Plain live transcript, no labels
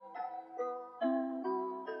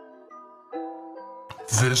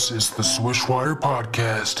This is the Swishwire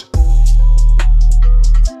Podcast.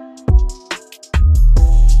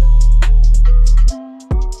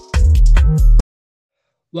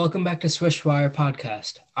 Welcome back to Swishwire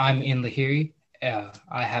Podcast. I'm Ian Lahiri.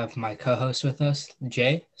 I have my co-host with us,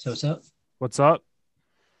 Jay. So what's up? What's up?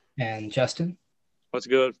 And Justin. What's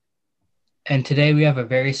good? And today we have a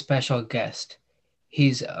very special guest.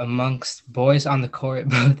 He's amongst boys on the court at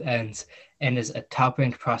both ends and is a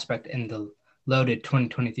top-ranked prospect in the loaded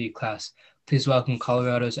 2023 class. Please welcome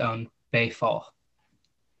Colorado's own Bae Fall.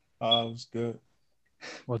 What's good?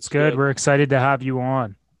 What's good? We're excited to have you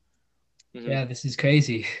on. Mm-hmm. Yeah, this is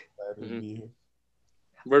crazy. Glad to be here.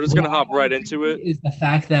 We're just going to hop right into it. Is the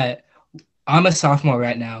fact that I'm a sophomore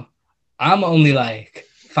right now. I'm only like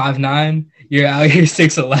 5'9". You're out here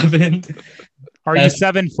 6'11". Are you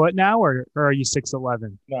 7 foot now or are you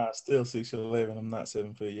 6'11"? Nah, still 6'11". I'm not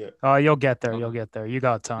 7 foot yet. Oh, you'll get there. You'll get there. You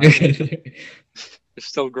got time. You're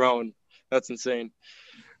still growing. That's insane.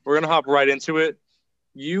 We're going to hop right into it.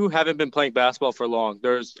 You haven't been playing basketball for long.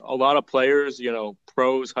 There's a lot of players,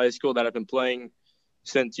 pros, high school that have been playing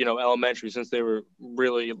since, elementary, since they were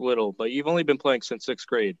really little. But you've only been playing since 6th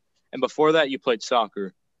grade. And before that, you played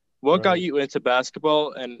soccer. What got you into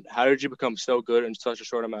basketball, and how did you become so good in such a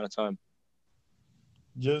short amount of time?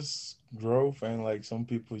 Just growth, and like some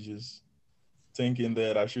people just thinking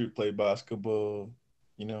that I should play basketball,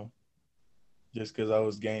 just because I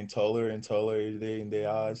was getting taller and taller every day in their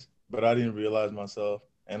eyes. But I didn't realize myself,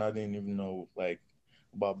 and I didn't even know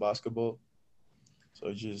about basketball.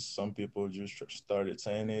 So just some people just started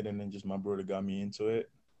saying it, and then just my brother got me into it,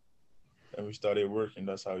 and we started working.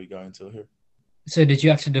 That's how we got into here. So did you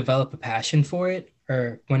have to develop a passion for it,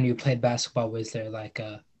 or when you played basketball, was there like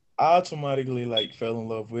a? I automatically fell in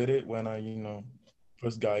love with it when I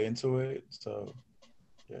first got into it. So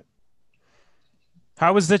yeah.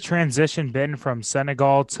 How has the transition been from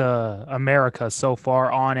Senegal to America so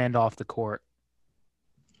far, on and off the court?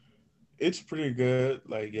 It's pretty good.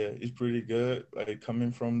 It's pretty good.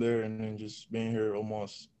 Coming from there and then just being here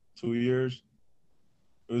almost 2 years.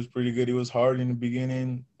 It was pretty good. It was hard in the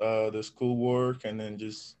beginning, the schoolwork, and then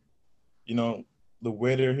just, the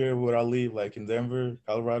weather here where I live, like in Denver,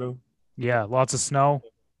 Colorado. Yeah, lots of snow.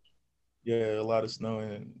 Yeah, a lot of snow,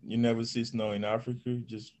 and you never see snow in Africa,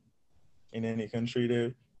 just in any country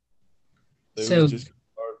there. So it was just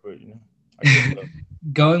hard, but, I guess so.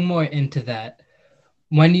 Going more into that,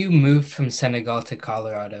 when you moved from Senegal to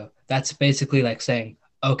Colorado, that's basically like saying,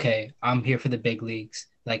 okay, I'm here for the big leagues.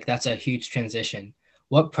 Like, that's a huge transition.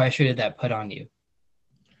 What pressure did that put on you?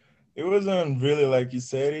 It wasn't really like you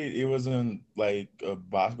said it. It wasn't like a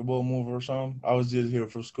basketball move or something. I was just here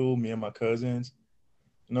for school, me and my cousins.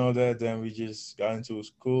 Then we just got into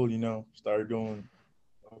school, started doing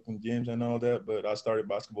open gyms and all that. But I started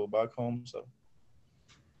basketball back home. So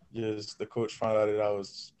just the coach found out that I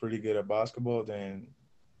was pretty good at basketball. Then,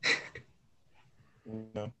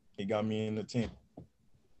 he got me in the team.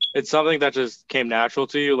 It's something that just came natural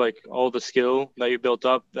to you, like all the skill that you built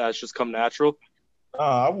up, that's just come natural?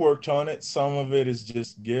 I worked on it. Some of it is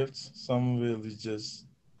just gifts. Some of it is just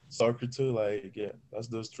soccer too. That's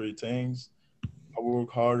those three things. I work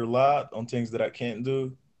hard a lot on things that I can't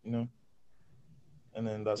do, and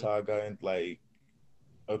then that's how I got in,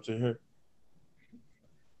 up to here.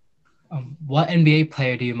 What NBA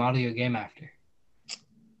player do you model your game after?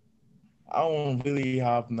 I don't really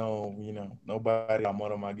have nobody I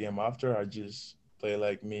model my game after. I just play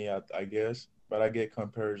like me, I guess. But I get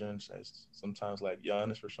comparisons as sometimes like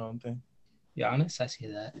Giannis or something. Giannis, I see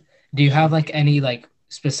that. Do you have any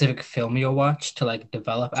specific film you'll watch to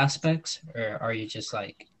develop aspects, or are you just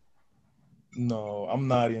No, I'm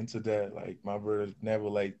not into that. My brother never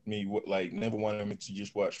never wanted me to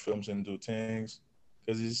just watch films and do things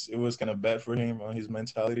because it was kind of bad for him on his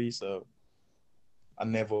mentality. So I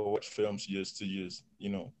never watch films just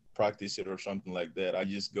to practice it or something like that. I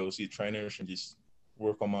just go see trainers and just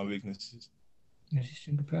work on my weaknesses.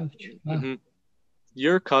 Interesting approach. Wow. Mm-hmm.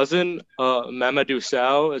 Your cousin, Mamadou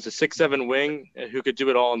Sow, is a 6'7" wing who could do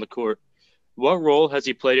it all on the court. What role has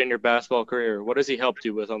he played in your basketball career? What has he helped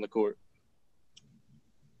you with on the court?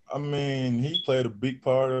 I mean, he played a big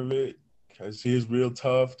part of it because he's real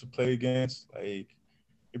tough to play against. He's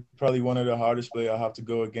probably one of the hardest players I have to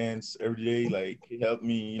go against every day. He helped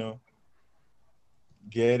me,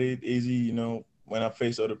 get it easy, when I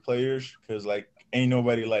face other players because, ain't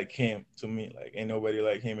nobody like him to me. Ain't nobody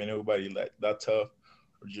like him and nobody that tough.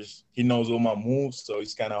 Or just he knows all my moves, so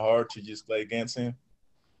it's kind of hard to just play against him.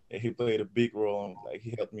 And he played a big role.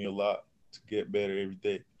 He helped me a lot to get better every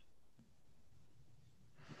day.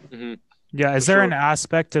 Mm-hmm. Yeah, is there an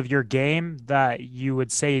aspect of your game that you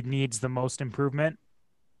would say needs the most improvement?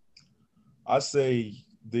 I say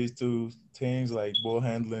these two things like ball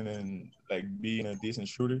handling and like being a decent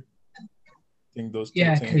shooter. I think those two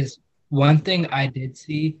Yeah, things. because one thing I did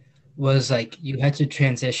see was like you had to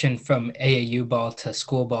transition from AAU ball to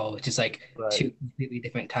school ball, which is like Right. two completely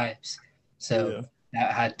different types. So Yeah.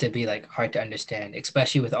 that had to be like hard to understand,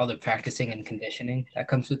 especially with all the practicing and conditioning that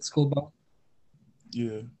comes with school ball.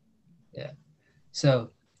 Yeah. Yeah.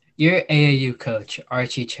 So your AAU coach,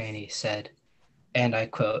 Archie Chaney, said, and I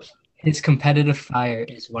quote, his competitive fire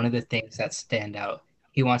is one of the things that stand out.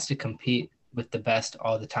 He wants to compete with the best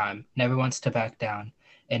all the time, never wants to back down,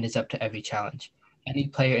 and is up to every challenge. Any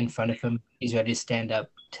player in front of him, he's ready to stand up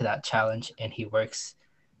to that challenge, and he works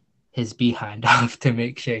his behind off to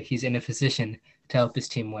make sure he's in a position to help his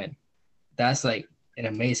team win. That's like an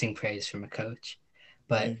amazing praise from a coach.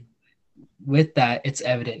 But Thank you. with that, it's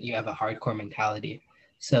evident you have a hardcore mentality.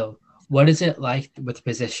 So, what is it like with the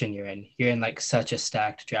position you're in? You're in like such a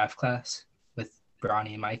stacked draft class with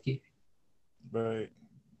Bronny and Mikey. Right.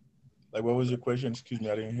 Like, what was your question? Excuse me,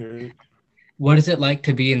 I didn't hear it. What is it like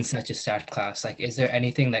to be in such a stacked class? Like, is there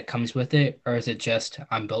anything that comes with it, or is it just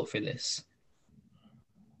I'm built for this?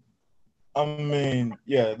 I mean,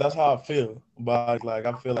 yeah, that's how I feel. But like,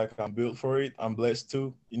 I feel like I'm built for it. I'm blessed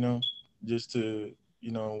too, just to,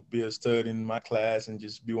 be a stud in my class and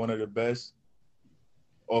just be one of the best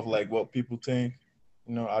of like what people think.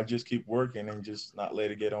 I just keep working and just not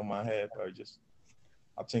let it get on my head.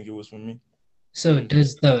 I think it was for me. So,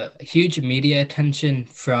 does the huge media attention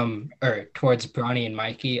from or towards Bronny and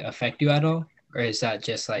Mikey affect you at all, or is that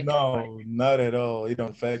just like No, not at all. It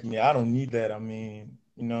don't affect me. I don't need that. I mean,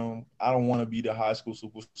 I don't want to be the high school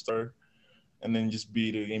superstar and then just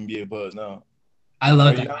be the NBA buzz. No. I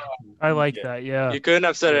love Right that. now, I like yeah. that. Yeah. You couldn't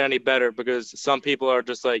have said it any better because some people are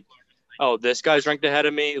just like, oh, this guy's ranked ahead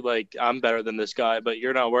of me. Like, I'm better than this guy. But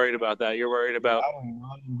you're not worried about that. You're worried Yeah, about, I don't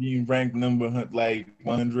mind being ranked number like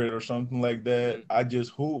 100 or something like that. mm, I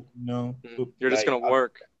just hoop, you're just like going to I'm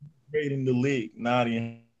work. great in the league, not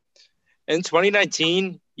in. In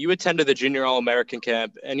 2019, you attended the Junior All American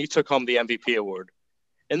camp and you took home the MVP award.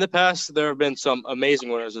 In the past, there have been some amazing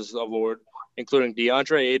winners of this award, including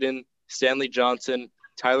DeAndre Ayton, Stanley Johnson,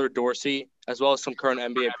 Tyler Dorsey, as well as some current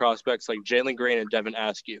NBA prospects like Jalen Green and Devin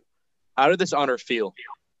Askew. How did this honor feel?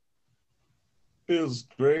 Feels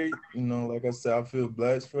great, like I said, I feel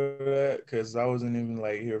blessed for that because I wasn't even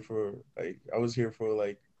like here for like I was here for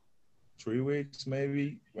like 3 weeks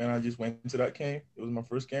maybe when I just went to that camp. It was my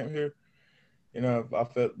first camp here. I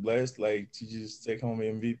felt blessed like to just take home the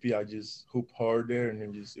MVP. I just hooped hard there and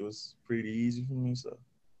then just it was pretty easy for me. So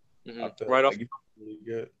I felt Right off, like it was really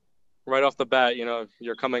good. right off the bat,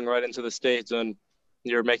 you're coming right into the States and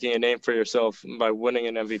you're making a name for yourself by winning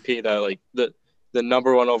an MVP. That like the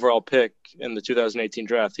number one overall pick in the 2018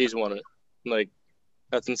 draft, he's won it. Like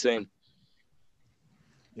that's insane.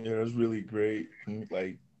 Yeah, it was really great.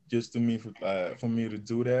 Like just to me for me to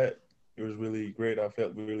do that, it was really great. I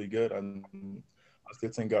felt really good. I still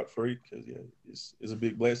thank God for it because yeah, it's a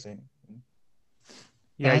big blessing.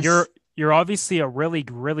 Yeah, you're obviously a really,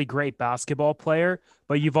 really great basketball player,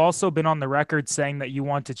 but you've also been on the record saying that you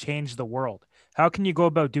want to change the world. How can you go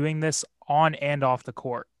about doing this on and off the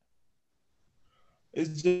court?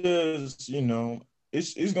 It's just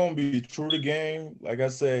it's gonna be through the game. Like I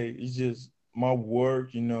say, it's just my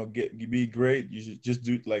work. Be great. You should just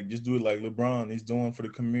do it like LeBron is doing for the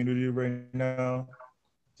community right now.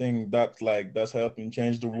 Think that's helping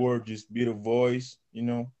change the world. Just be the voice.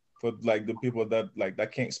 For like the people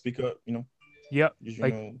that can't speak up. Yep, Just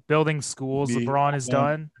like building schools be LeBron has one,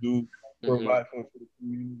 done. do Mm-hmm. provide for the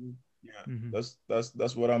community. Yeah, Mhm.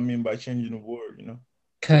 that's what I mean by changing the world.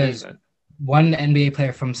 Because one NBA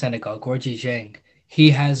player from Senegal, Gorgie Zhang,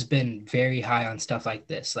 he has been very high on stuff like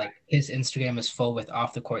this. Like his Instagram is full with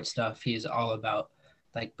off the court stuff. He's all about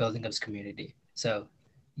like building up his community. So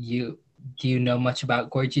you do you know much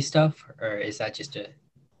about Gorgie stuff, or is that just a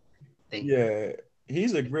thing? Yeah,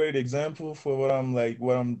 he's a great example for what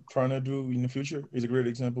I'm trying to do in the future. He's a great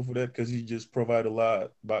example for that because he just provide a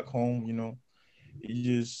lot back home. He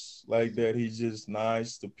just like that. He's just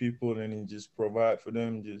nice to people and he just provide for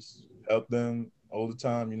them, just help them all the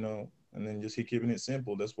time. And then just he keeping it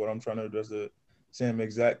simple. That's what I'm trying to do. That's the same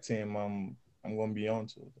exact team I'm gonna be on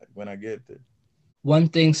to like when I get there. One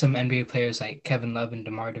thing some NBA players like Kevin Love and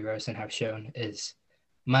DeMar DeRozan have shown is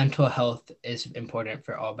mental health is important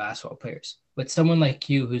for all basketball players. With someone like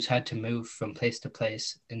you who's had to move from place to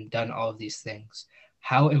place and done all of these things,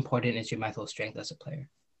 how important is your mental strength as a player?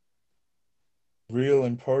 Real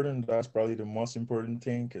important. That's probably the most important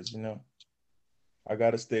thing because I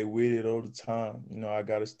gotta stay with it all the time. I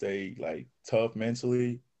gotta stay like tough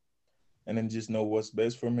mentally and then just know what's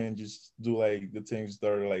best for me and just do like the things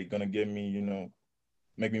that are like gonna get me,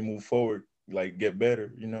 make me move forward, like get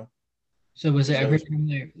better, So was there So ever a time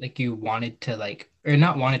there like you wanted to like or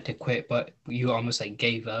not wanted to quit, but you almost like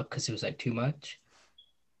gave up because it was like too much?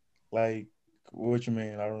 like what you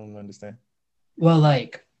mean? I don't understand. Well,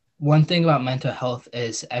 like one thing about mental health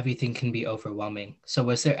is everything can be overwhelming. So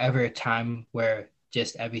was there ever a time where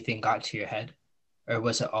just everything got to your head? Or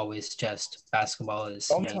was it always just basketball is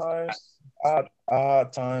main? Sometimes I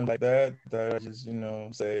had times like that I just,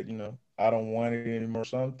 said, I don't want it anymore or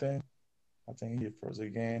something. I think he froze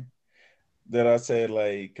again. That I said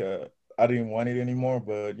like I didn't want it anymore,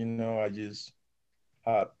 but I just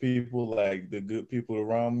had people like the good people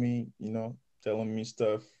around me, telling me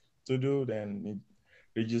stuff to do,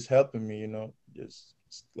 they're just helping me, just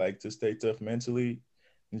like to stay tough mentally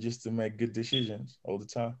and just to make good decisions all the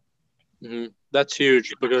time. That's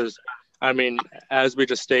huge because, I mean, as we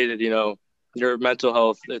just stated, your mental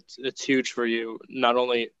health it's huge for you, not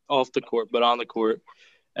only off the court but on the court,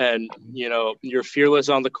 and you're fearless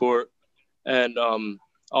on the court, and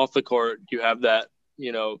off the court you have that,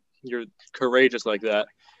 you're courageous like that,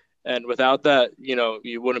 and without that,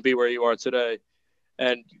 you wouldn't be where you are today,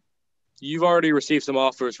 and you've already received some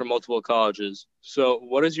offers from multiple colleges. So,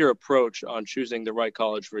 what is your approach on choosing the right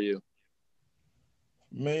college for you?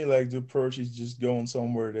 Me, like the approach is just going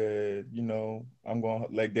somewhere that I'm going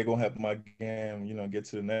like they're gonna help my game, get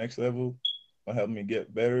to the next level, gonna help me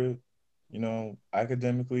get better,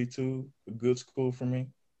 academically too. A good school for me,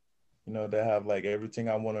 they have like everything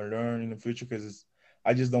I want to learn in the future because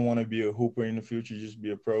I just don't want to be a hooper in the future, just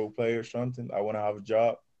be a pro player or something. I want to have a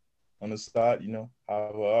job on the side,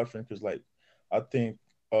 have an option because like I think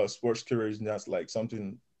sports career is not like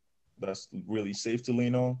something that's really safe to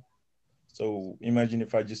lean on. So imagine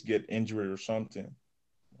if I just get injured or something,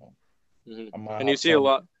 I might And you have see a some.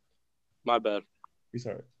 lot. My bad.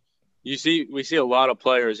 Sorry. We see a lot of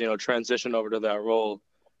players, transition over to that role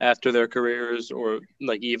after their careers, or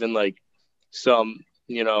like even like some,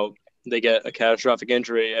 they get a catastrophic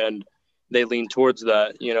injury and they lean towards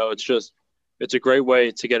that. It's a great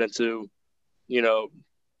way to get into, you know,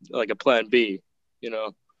 like a plan B. You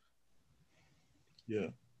know, Yeah,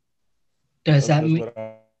 Does that that's mean what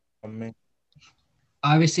I mean.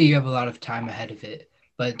 obviously you have a lot of time ahead of it,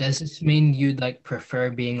 but does this mean you'd like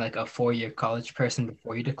prefer being like a 4-year college person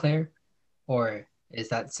before you declare? Or is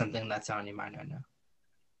that something that's on your mind right now?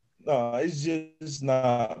 No, it's just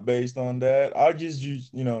not based on that. I just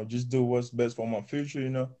use, just do what's best for my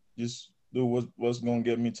future. Just do what's gonna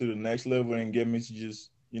get me to the next level and get me to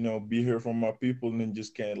just, be here for my people and then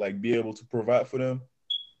just can't like be able to provide for them.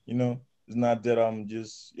 You know, it's not that I'm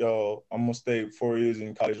just I'm gonna stay 4 years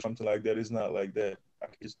in college or something like that. It's not like that. I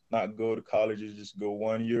can just not go to college and just go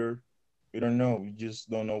 1 year. We don't know. We just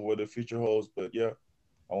don't know what the future holds. But yeah,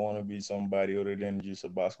 I want to be somebody other than just a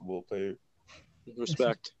basketball player.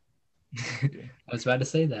 respect. Yeah. I was about to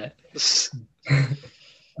say that.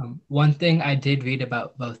 One thing I did read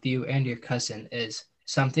about both you and your cousin is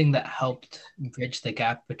something that helped bridge the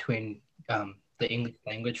gap between the English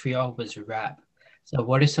language for y'all was rap. So,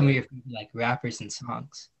 what are some of your favorite, like rappers and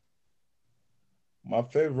songs? My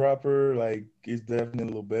favorite rapper, like, is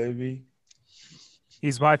definitely Lil Baby.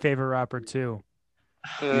 He's my favorite rapper too.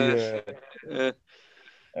 uh, Yeah, uh,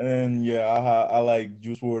 and then yeah, I like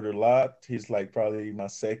Juice WRLD a lot. He's like probably my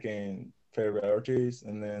second favorite artist,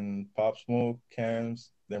 and then Pop Smoke,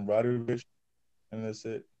 Cam's, then Rodriguez, and that's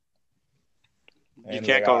it. you And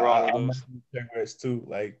can't like go wrong with I'm those. favorites too.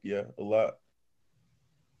 Like yeah, a lot.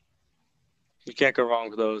 You can't go wrong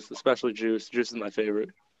with those, especially Juice. Juice is my favorite,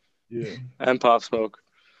 Yeah. and Pop Smoke.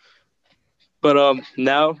 But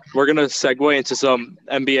now we're gonna segue into some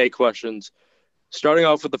NBA questions. Starting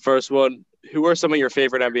off with the first one, who are some of your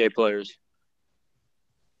favorite NBA players?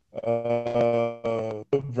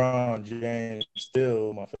 LeBron James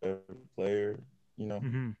still my favorite player. You know,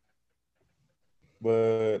 Hmm.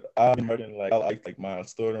 but I've been watching like I like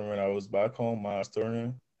Miles Turner when I was back home. Miles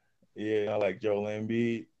Turner. Yeah, I like Joel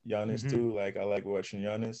Embiid, Giannis Hmm. too. Like I like watching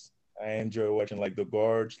Giannis. I enjoy watching like the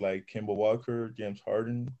guards like Kemba Walker, James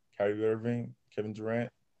Harden, Kyrie Irving, Kevin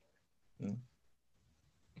Durant. Mm.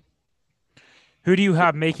 Who do you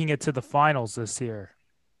have making it to the finals this year?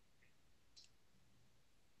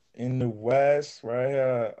 In the West, right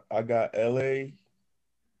here, I got LA,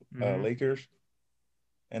 Hmm. Lakers,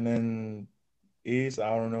 and then East,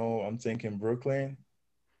 I don't know. I'm thinking Brooklyn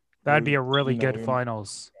That'd be would, a really good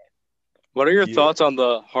finals. What are your yeah. thoughts on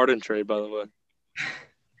the Harden trade, by the way?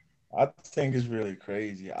 I think it's really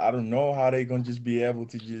crazy. I don't know how they gonna just be able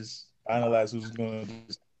to just analyze who's gonna do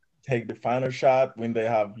this. take the final shot when they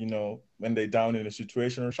have, when they down in a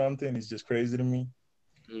situation or something. It's just crazy to me.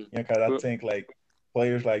 Mm. Because I think like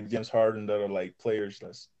players like James Harden that are like players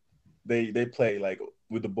that's they play like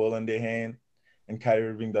with the ball in their hand, and Kyrie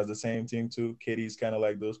Irving does the same thing too. KD's kind of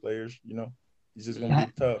like those players. He's just gonna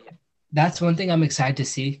be tough. That's one thing I'm excited to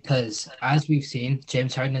see because as we've seen,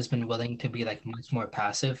 James Harden has been willing to be like much more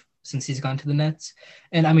passive since he's gone to the Nets.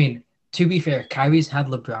 And I mean, to be fair, Kyrie's had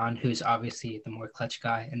LeBron, who's obviously the more clutch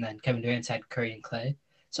guy, and then Kevin Durant's had Curry and Clay.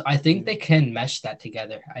 So I think they can mesh that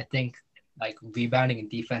together. I think like rebounding and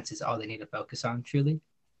defense is all they need to focus on, truly.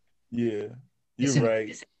 Yeah, you're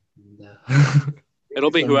right.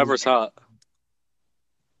 It'll be whoever's hot.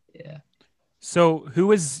 Yeah. So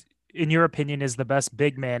who is, in your opinion, is the best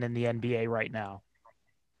big man in the NBA right now?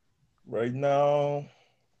 Right now,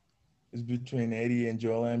 it's between Eddie and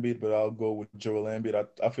Joel Embiid, but I'll go with Joel Embiid.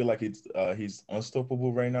 I feel like he's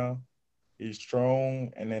unstoppable right now. He's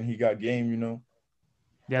strong, and then he got game.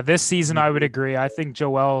 Yeah, this season I would agree. I think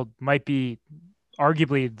Joel might be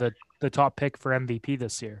arguably the top pick for MVP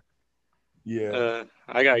this year. Yeah.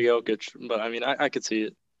 I got Jokic, but I mean, I could see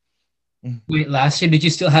it. Wait, last year, did you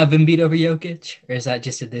still have Embiid over Jokic? Or is that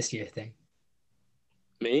just a this year thing?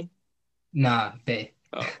 Me? Nah, Bay.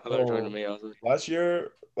 Oh, I thought you were talking to me. Last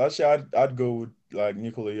year, I'd go with like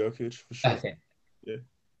Nikola Jokic for sure. Okay. Yeah.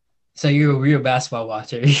 So you're a real basketball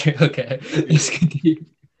watcher. Okay. Let's continue.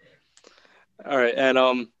 All right,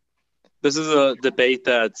 and this is a debate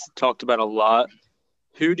that's talked about a lot.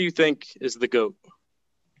 Who do you think is the GOAT?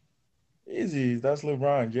 Easy. That's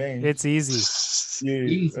LeBron James. It's easy.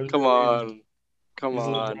 Yeah. Come on. Come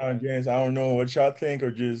on. LeBron James. I don't know what y'all think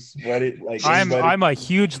or just what it like. I'm a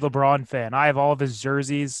huge LeBron fan. I have all of his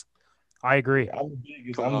jerseys. I agree. I'm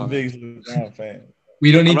the biggest LeBron fan.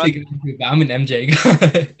 We don't need to get into it. I'm an MJ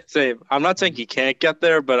guy. Same. I'm not saying he can't get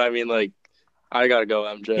there, but I mean, like, I gotta go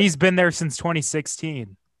MJ. He's been there since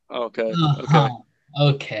 2016. Okay.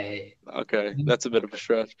 Okay. That's a bit of a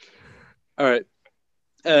stretch. All right.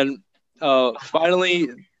 And finally,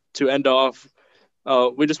 to end off,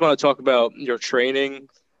 we just want to talk about your training.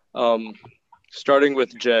 Starting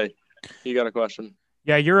with Jay, you got a question?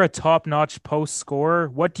 Yeah, you're a top-notch post scorer.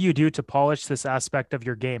 What do you do to polish this aspect of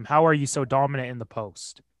your game? How are you so dominant in the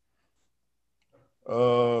post?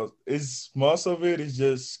 It's most of it is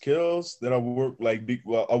just skills that I work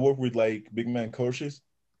I work with like big man coaches,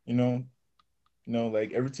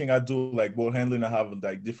 like everything I do, like ball handling, I have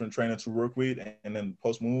like different trainer to work with, and then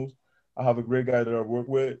post moves. I have a great guy that I work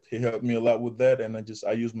with. He helped me a lot with that, and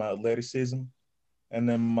I use my athleticism and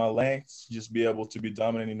then my length to just be able to be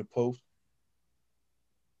dominant in the post.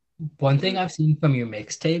 One thing I've seen from your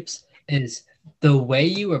mixtapes is the way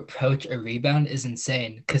you approach a rebound is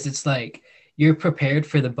insane because it's like you're prepared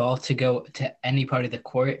for the ball to go to any part of the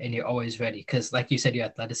court and you're always ready because, like you said, your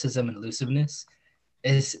athleticism and elusiveness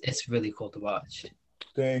it's really cool to watch.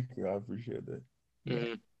 Thank you. I appreciate that.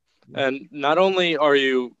 Mm-hmm. And not only are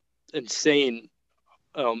you insane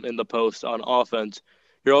in the post on offense,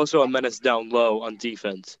 you're also a menace down low on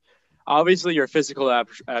defense. Obviously, your physical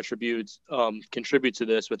attributes contribute to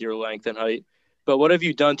this with your length and height. But what have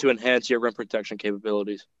you done to enhance your rim protection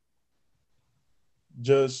capabilities?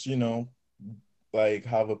 Just, like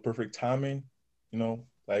have a perfect timing,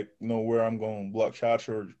 like know where I'm going to block shots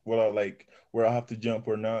or where I have to jump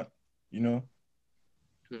or not,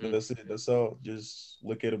 Mm-hmm. That's it. That's all. Just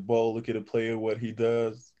look at a ball, look at a player, what he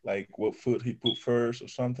does, like what foot he put first or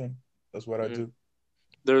something. That's what I do.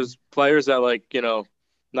 There's players that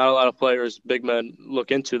not a lot of players, big men,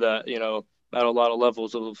 look into that, at a lot of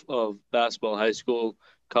levels of basketball, high school,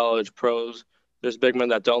 college, pros. There's big men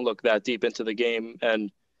that don't look that deep into the game.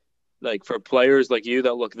 And, like, for players like you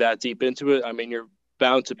that look that deep into it, I mean, you're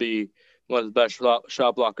bound to be one of the best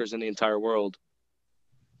shot blockers in the entire world.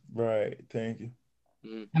 Right. Thank you.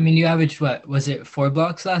 Mm-hmm. I mean, you averaged, what, was it 4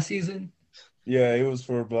 blocks last season? Yeah, it was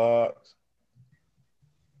 4 blocks.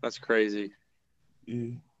 That's crazy.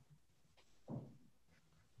 Yeah.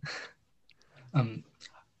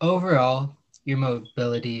 Overall, your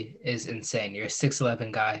mobility is insane. You're a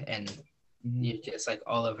 6'11" guy, and you're just like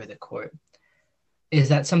all over the court. Is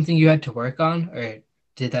that something you had to work on, or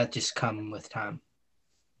did that just come with time?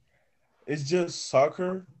 It's just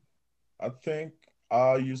soccer. I think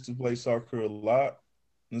I used to play soccer a lot,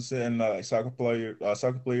 and like soccer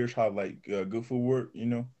players have like good footwork,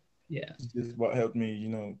 Yeah. It's just what helped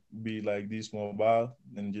me, be like this mobile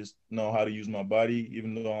and just know how to use my body,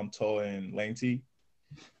 even though I'm tall and lengthy.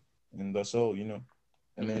 And that's all,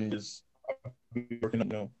 And then just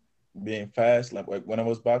working, being fast. Like when I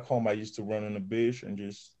was back home, I used to run on the beach and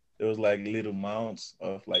there was like little mounds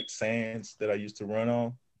of like sands that I used to run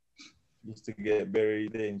on. just to get better every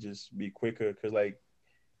day and just be quicker. Because like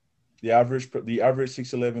the average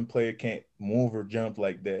 6'11" player can't move or jump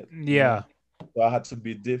like that. Yeah. So I had to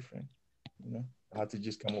be different. I had to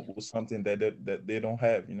just come up with something that they don't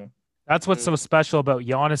have. That's what's so special about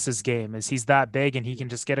Giannis's game is he's that big and he can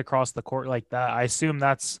just get across the court like that. I assume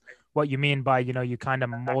that's what you mean by, you kind of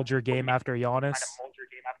mold your game after Giannis.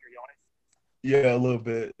 Yeah, a little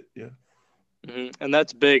bit. Yeah. And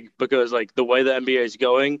that's big because like the way the NBA is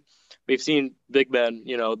going, we've seen big men,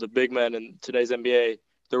 the big men in today's NBA,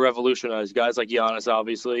 they're revolutionized. Guys like Giannis,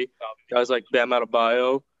 obviously, guys like Bam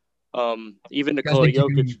Adebayo, even Nikola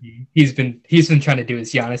Jokic. He's been trying to do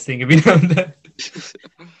his Giannis thing every now and then.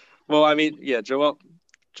 Well, I mean, yeah,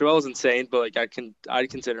 Joel's insane, but like I'd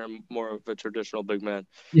consider him more of a traditional big man.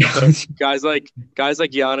 Yeah. But guys like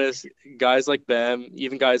Giannis, guys like Bam,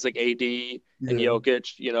 even guys like AD and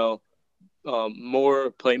Jokic,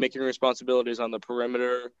 more playmaking responsibilities on the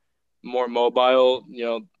perimeter, more mobile.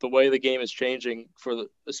 The way the game is changing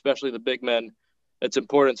especially the big men, it's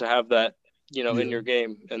important to have that, in your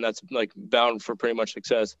game, and that's like bound for pretty much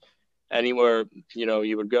success anywhere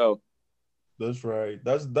you would go. That's right.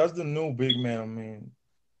 That's the new big man.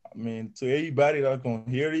 I mean, to anybody that's gonna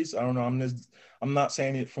hear this, I don't know. I'm not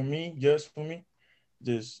saying it for me, just for me.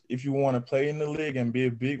 Just if you want to play in the league and be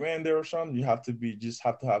a big man there or something, you have to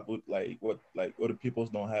have what other people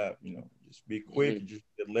don't have. Just be quick, just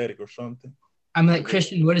athletic or something. I mean, like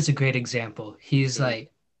Christian Wood is a great example. He's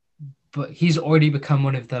but he's already become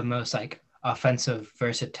one of the most like offensive,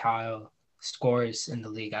 versatile scorers in the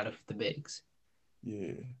league out of the bigs.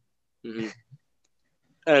 Yeah. Mm-hmm.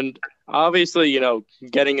 And obviously,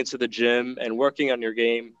 getting into the gym and working on your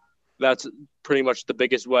game, that's pretty much the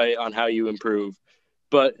biggest way on how you improve.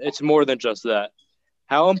 But it's more than just that.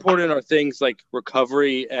 How important are things like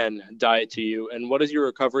recovery and diet to you? And what does your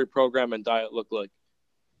recovery program and diet look like?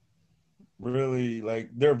 Really, like,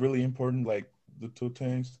 they're really important, like, the two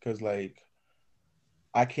things, because, like,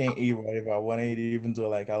 I can't eat whatever I want to eat, even though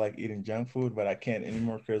like I like eating junk food, but I can't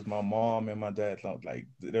anymore because my mom and my dad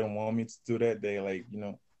they don't want me to do that. They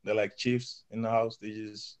they're like chiefs in the house. They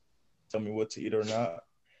just tell me what to eat or not.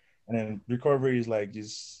 And then recovery is like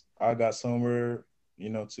just I got somewhere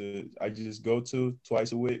I just go to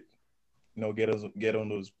twice a week. Get on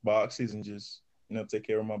those boxes and just take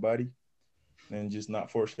care of my body and just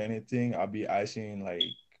not force anything. I'll be icing like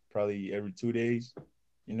probably every 2 days.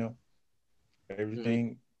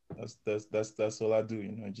 Everything. That's all I do.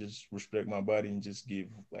 Just respect my body and just give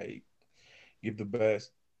the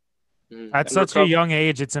best. At such a young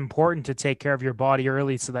age, it's important to take care of your body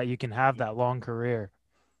early so that you can have that long career.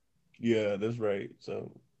 Yeah, that's right.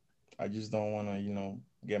 So I just don't want to,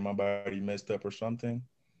 get my body messed up or something.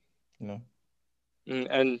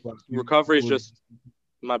 And recovery is just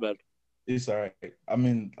my bad. It's all right. I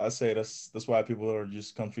mean, I say that's why people are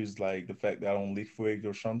just confused, like the fact that I don't lift weights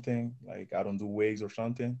or something, like I don't do weights or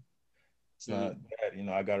something. It's not that,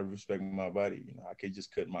 I gotta respect my body. I can't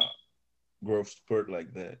just cut my growth spurt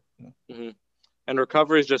like that. And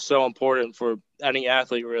recovery is just so important for any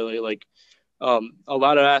athlete, really. Like, a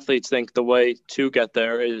lot of athletes think the way to get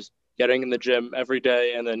there is getting in the gym every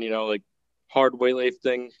day, and then like hard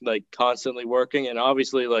weightlifting, like constantly working, and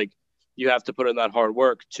obviously like you have to put in that hard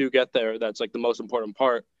work to get there. That's like the most important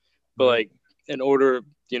part. But like in order,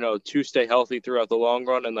 to stay healthy throughout the long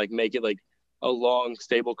run and like make it like a long,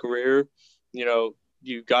 stable career,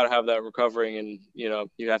 you got to have that recovering, and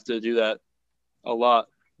you have to do that a lot.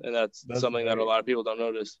 And that's something that a lot of people don't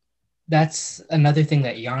notice. That's another thing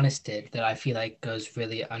that Giannis did that I feel like goes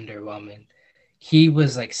really underwhelming. He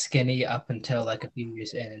was like skinny up until like a few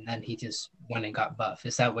years in, and then he just went and got buff.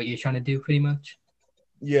 Is that what you're trying to do pretty much?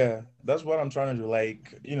 Yeah, that's what I'm trying to do.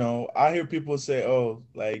 Like, I hear people say, oh,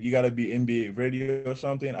 like you got to be NBA ready or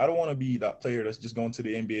something. I don't want to be that player that's just going to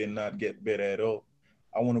the NBA and not get better at all.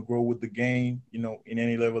 I want to grow with the game, in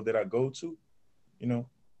any level that I go to.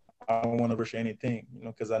 I don't want to rush anything,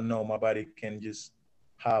 because I know my body can just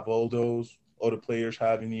have all those other players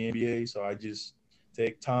have in the NBA. So I just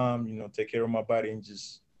take time, take care of my body and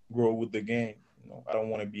just grow with the game. I don't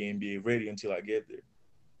want to be NBA ready until I get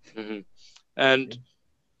there. Mm-hmm. And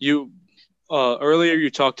you earlier you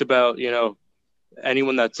talked about,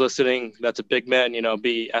 anyone that's listening, that's a big man,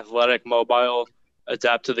 be athletic, mobile,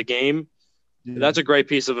 adapt to the game. Yeah. That's a great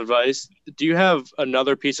piece of advice. Do you have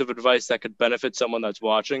another piece of advice that could benefit someone that's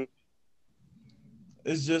watching?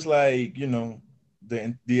 It's just like,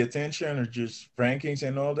 the attention or just rankings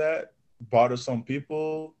and all that bother some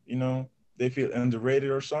people, they feel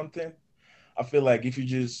underrated or something. I feel like if you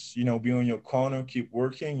just, be on your corner, keep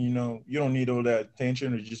working, you don't need all that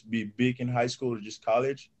attention or just be big in high school or just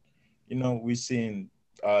college. We've seen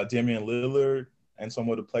Damian Lillard and some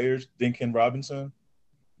of the players, Duncan Robinson,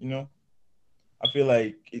 you know. I feel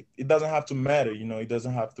like it doesn't have to matter, you know. It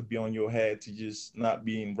doesn't have to be on your head to just not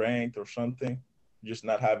being ranked or something, just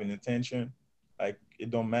not having attention. Like, it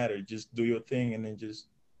don't matter. Just do your thing, and then just,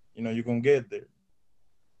 you know, you're going to get there.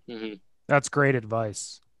 Mm-hmm. That's great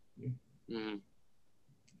advice. Mm-hmm.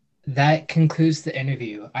 That concludes the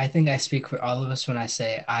interview. I think I speak for all of us when I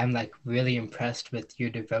say I'm like really impressed with your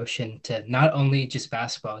devotion to not only just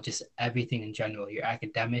basketball, just everything in general, your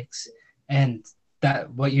academics, and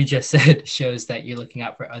that what you just said shows that you're looking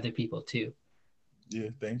out for other people too. Yeah,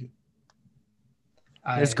 thank you.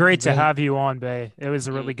 It's great to have you on, Bay. It was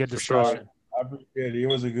a really good discussion. Sure. I appreciate it. It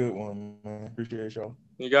was a good one, man. Appreciate y'all.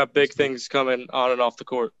 You got big things coming on and off the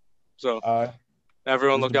court. So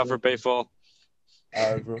everyone look out for Bayfall.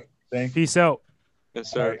 All right, bro. Thank you. Peace out.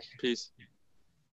 Yes, sir. Right. Peace.